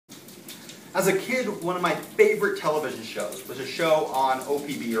As a kid, one of my favorite television shows was a show on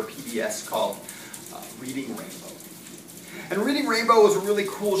OPB or PBS called Reading Rainbow. And Reading Rainbow was a really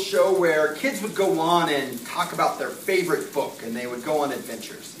cool show where kids would go on and talk about their favorite book, and they would go on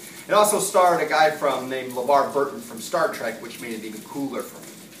adventures. It also starred a guy named LeVar Burton from Star Trek, which made it even cooler for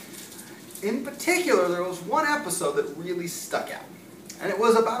me. In particular, there was one episode that really stuck out, and it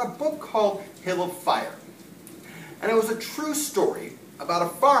was about a book called Hill of Fire. And it was a true story about a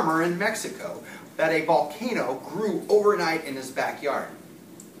farmer in Mexico that a volcano grew overnight in his backyard.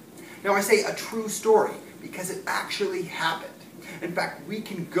 Now I say a true story because it actually happened. In fact, we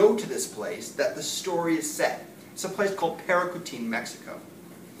can go to this place that the story is set. It's a place called Paracutin, Mexico.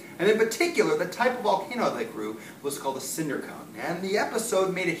 And in particular, the type of volcano that grew was called a cinder cone. And the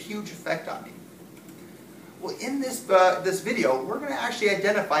episode made a huge effect on me. Well, in this video, we're going to actually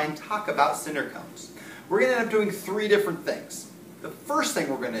identify and talk about cinder cones. We're going to end up doing three different things. The first thing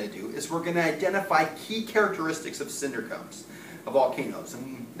we're going to do is we're going to identify key characteristics of cinder cones, of volcanoes,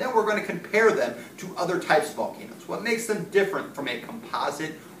 and then we're going to compare them to other types of volcanoes. What makes them different from a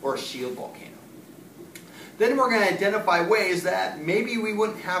composite or a shield volcano? Then we're going to identify ways that maybe we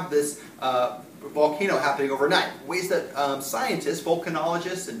wouldn't have this volcano happening overnight. Ways that scientists,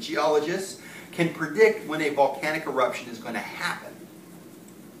 volcanologists, and geologists can predict when a volcanic eruption is going to happen.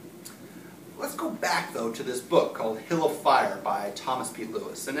 Let's go back, though, to this book called Hill of Fire by Thomas P.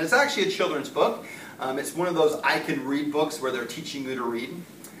 Lewis. And it's actually a children's book. It's one of those I can read books where they're teaching you to read.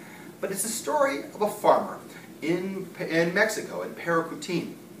 But it's a story of a farmer in Mexico, in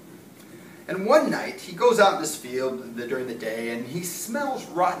Paracutin. And one night, he goes out in this field during the day, and he smells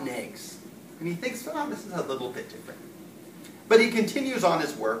rotten eggs. And he thinks, oh, this is a little bit different. But he continues on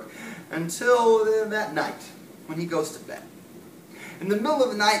his work until that night, when he goes to bed. In the middle of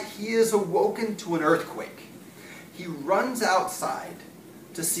the night, he is awoken to an earthquake. He runs outside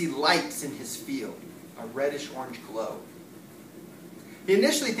to see lights in his field, a reddish-orange glow. He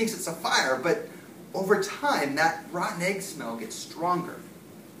initially thinks it's a fire, but over time, that rotten egg smell gets stronger.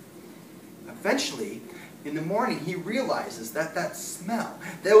 Eventually, in the morning, he realizes that that smell,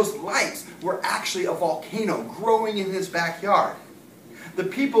 those lights, were actually a volcano growing in his backyard. The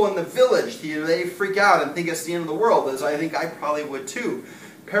people in the village, they freak out and think it's the end of the world, as I think I probably would too.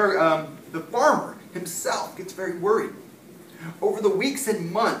 The farmer himself gets very worried. Over the weeks and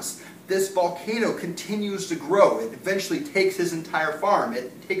months, this volcano continues to grow. It eventually takes his entire farm.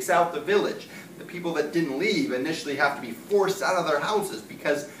 It takes out the village. The people that didn't leave initially have to be forced out of their houses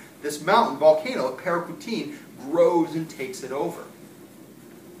because this mountain volcano at Paracutin grows and takes it over.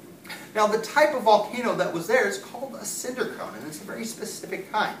 Now, the type of volcano that was there is called a cinder cone, and it's a very specific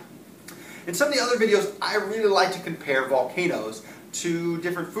kind. In some of the other videos, I really like to compare volcanoes to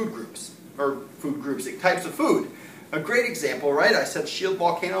different food groups, or types of food. A great example, right? I said shield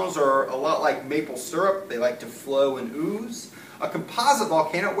volcanoes are a lot like maple syrup. They like to flow and ooze. A composite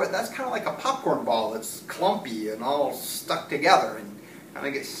volcano, that's kind of like a popcorn ball. It's clumpy and all stuck together and kind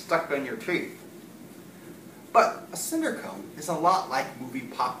of gets stuck on your teeth. But a cinder cone is a lot like movie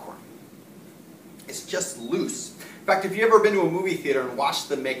popcorn. It's just loose. In fact, if you've ever been to a movie theater and watched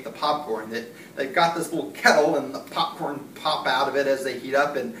them make the popcorn, they've got this little kettle and the popcorn pop out of it as they heat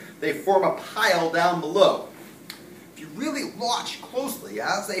up and they form a pile down below. If you really watch closely,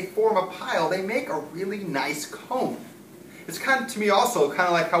 as they form a pile, they make a really nice cone. It's to me also kind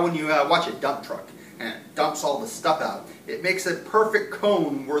of like how when you watch a dump truck and it dumps all the stuff out. It makes a perfect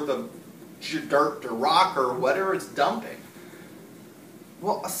cone worth of dirt or rock or whatever it's dumping.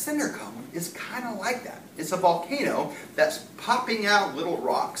 Well, a cinder cone is kind of like that. It's a volcano that's popping out little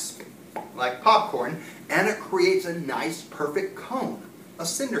rocks, like popcorn, and it creates a nice, perfect cone, a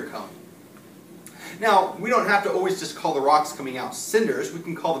cinder cone. Now, we don't have to always just call the rocks coming out cinders. We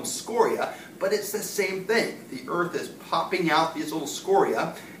can call them scoria, but it's the same thing. The earth is popping out these little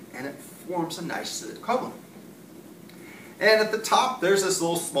scoria, and it forms a nice cone. And at the top, there's this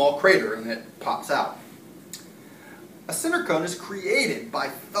little small crater, and it pops out. A cinder cone is created by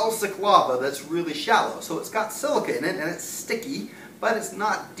felsic lava that's really shallow. So it's got silica in it and it's sticky, but it's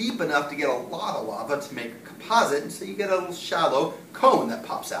not deep enough to get a lot of lava to make a composite, and so you get a little shallow cone that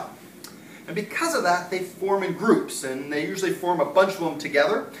pops out. And because of that, they form in groups, and they usually form a bunch of them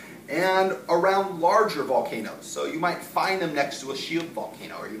together and around larger volcanoes. So you might find them next to a shield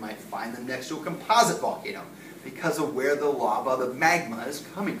volcano, or you might find them next to a composite volcano because of where the lava, the magma, is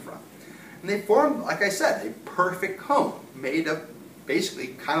coming from. And they form, like I said, a perfect cone made of basically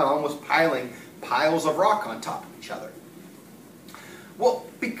kind of almost piling piles of rock on top of each other. Well,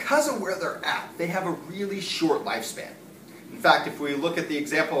 because of where they're at, they have a really short lifespan. In fact, if we look at the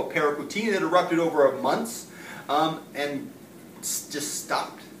example of Paracutin, it erupted over months and just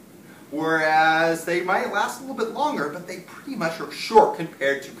stopped. whereas they might last a little bit longer, but they pretty much are short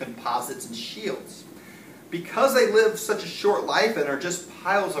compared to composites and shields. Because they live such a short life and are just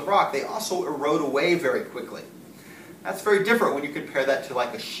piles of rock, they also erode away very quickly. That's very different when you compare that to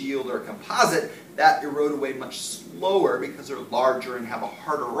like a shield or a composite that erode away much slower because they're larger and have a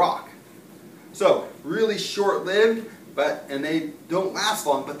harder rock. So, really short-lived, and they don't last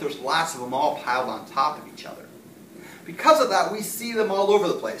long, but there's lots of them all piled on top of each other. Because of that, we see them all over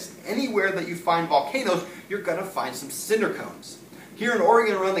the place. Anywhere that you find volcanoes, you're going to find some cinder cones. Here in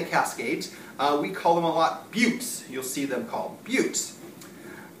Oregon around the Cascades, we call them a lot buttes. You'll see them called buttes.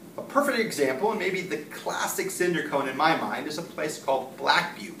 A perfect example, and maybe the classic cinder cone in my mind, is a place called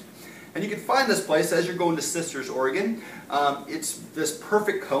Black Butte. And you can find this place as you're going to Sisters, Oregon. It's this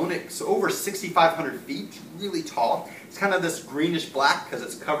perfect cone. It's over 6,500 feet, it's really tall. It's kind of this greenish black because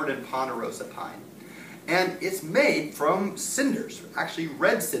it's covered in ponderosa pine. And it's made from cinders, actually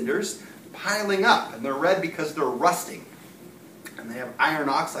red cinders, piling up. And they're red because they're rusting. And they have iron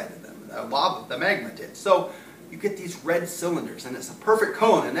oxide in them, the lava, the magma did. So you get these red cylinders, and it's a perfect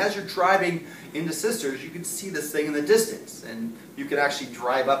cone. And as you're driving into Sisters, you can see this thing in the distance. And you can actually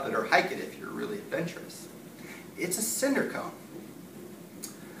drive up it or hike it if you're really adventurous. It's a cinder cone.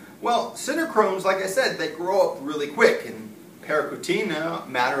 Well, cinder cones, like I said, they grow up really quick. In Paracouteen, a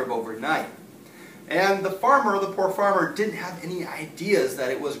matter of overnight. And the poor farmer, didn't have any ideas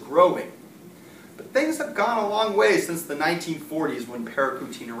that it was growing. But things have gone a long way since the 1940s when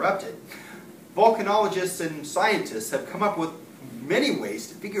Paracouteen erupted. Volcanologists and scientists have come up with many ways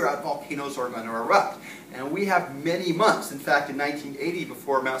to figure out volcanoes are going to erupt. And we have many months. In fact, in 1980,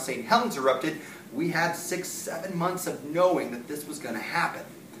 before Mount St. Helens erupted, we had 6-7 months of knowing that this was going to happen.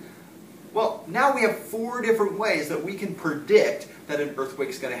 Well, now we have 4 different ways that we can predict that an earthquake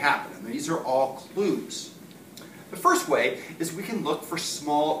is going to happen. And these are all clues. The first way is we can look for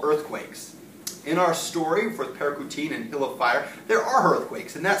small earthquakes. In our story for Paracouteen and Hill of Fire, there are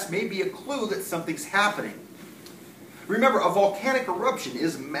earthquakes, and that's maybe a clue that something's happening. Remember, a volcanic eruption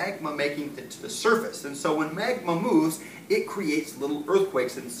is magma making it to the surface, and so when magma moves, it creates little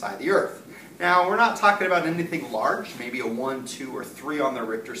earthquakes inside the earth. Now, we're not talking about anything large, maybe a 1, 2, or 3 on the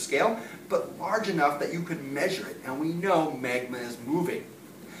Richter scale, but large enough that you can measure it, and we know magma is moving.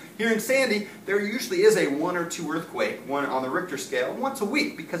 Here in Sandy, there usually is a 1 or 2 earthquake, one on the Richter scale, once a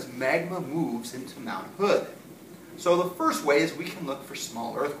week, because magma moves into Mount Hood. So the first way is we can look for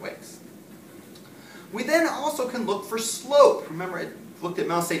small earthquakes. We then also can look for slope. Remember, I looked at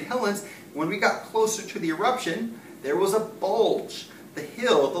Mount St. Helens. When we got closer to the eruption, there was a bulge. The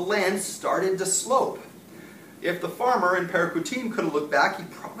hill, the land started to slope. If the farmer in Paracouteen could have looked back, he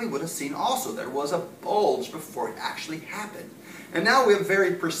probably would have seen also there was a bulge before it actually happened. And now we have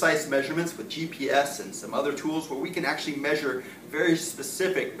very precise measurements with GPS and some other tools where we can actually measure very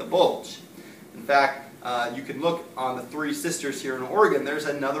specific the bulge. In fact, you can look on the 3 Sisters here in Oregon, there's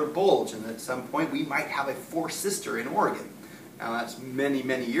another bulge, and at some point we might have a 4th sister in Oregon. Now that's many,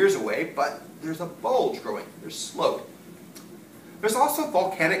 many years away, but there's a bulge growing, there's slope. There's also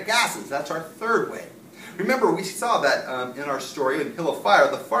volcanic gases, that's our third way. Remember, we saw that in our story in Hill of Fire,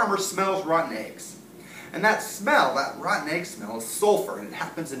 the farmer smells rotten eggs. And that smell, that rotten egg smell, is sulfur, and it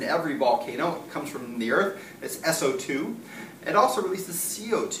happens in every volcano. It comes from the earth. It's SO2. It also releases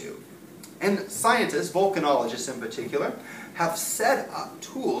CO2. And scientists, volcanologists in particular, have set up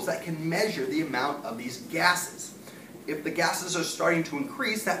tools that can measure the amount of these gases. If the gases are starting to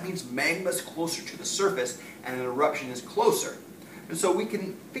increase, that means magma is closer to the surface and an eruption is closer. And so we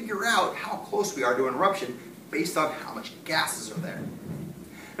can figure out how close we are to an eruption based on how much gases are there.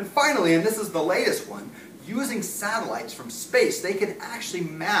 And finally, and this is the latest one, using satellites from space, they can actually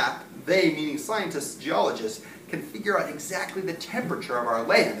map, they, meaning scientists, geologists, can figure out exactly the temperature of our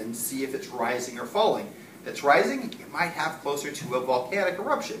land and see if it's rising or falling. If it's rising, it might have closer to a volcanic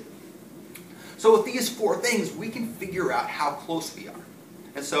eruption. So with these 4 things, we can figure out how close we are.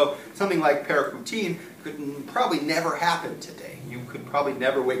 And so something like Paracouteen could probably never happen today. You could probably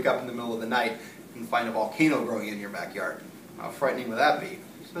never wake up in the middle of the night and find a volcano growing in your backyard. How frightening would that be?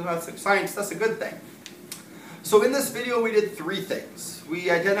 So that's science, that's a good thing. So in this video we did 3 things. We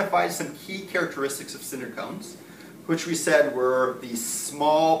identified some key characteristics of cinder cones, which we said were these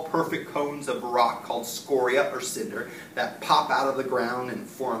small perfect cones of rock called scoria or cinder that pop out of the ground and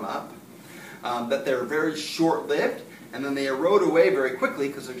form up. That they're very short-lived, and then they erode away very quickly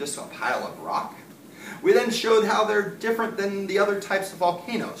because they're just a pile of rock. We then showed how they're different than the other types of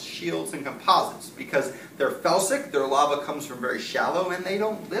volcanoes, shields and composites, because they're felsic, their lava comes from very shallow, and they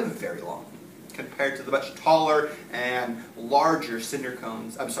don't live very long compared to the much taller and larger cinder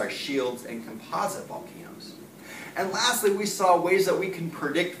cones, shields and composite volcanoes. And lastly, we saw ways that we can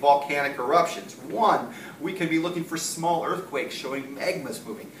predict volcanic eruptions. 1, we can be looking for small earthquakes showing magmas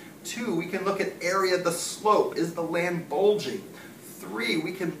moving. 2, we can look at area of the slope. Is the land bulging? 3,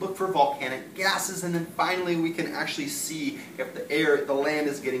 we can look for volcanic gases. And then finally, we can actually see if the land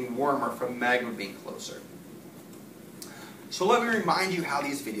is getting warmer from magma being closer. So let me remind you how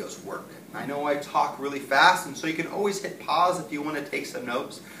these videos work. I know I talk really fast, and so you can always hit pause if you want to take some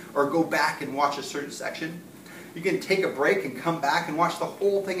notes or go back and watch a certain section. You can take a break and come back and watch the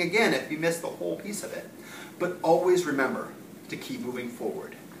whole thing again if you missed the whole piece of it. But always remember to keep moving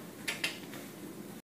forward.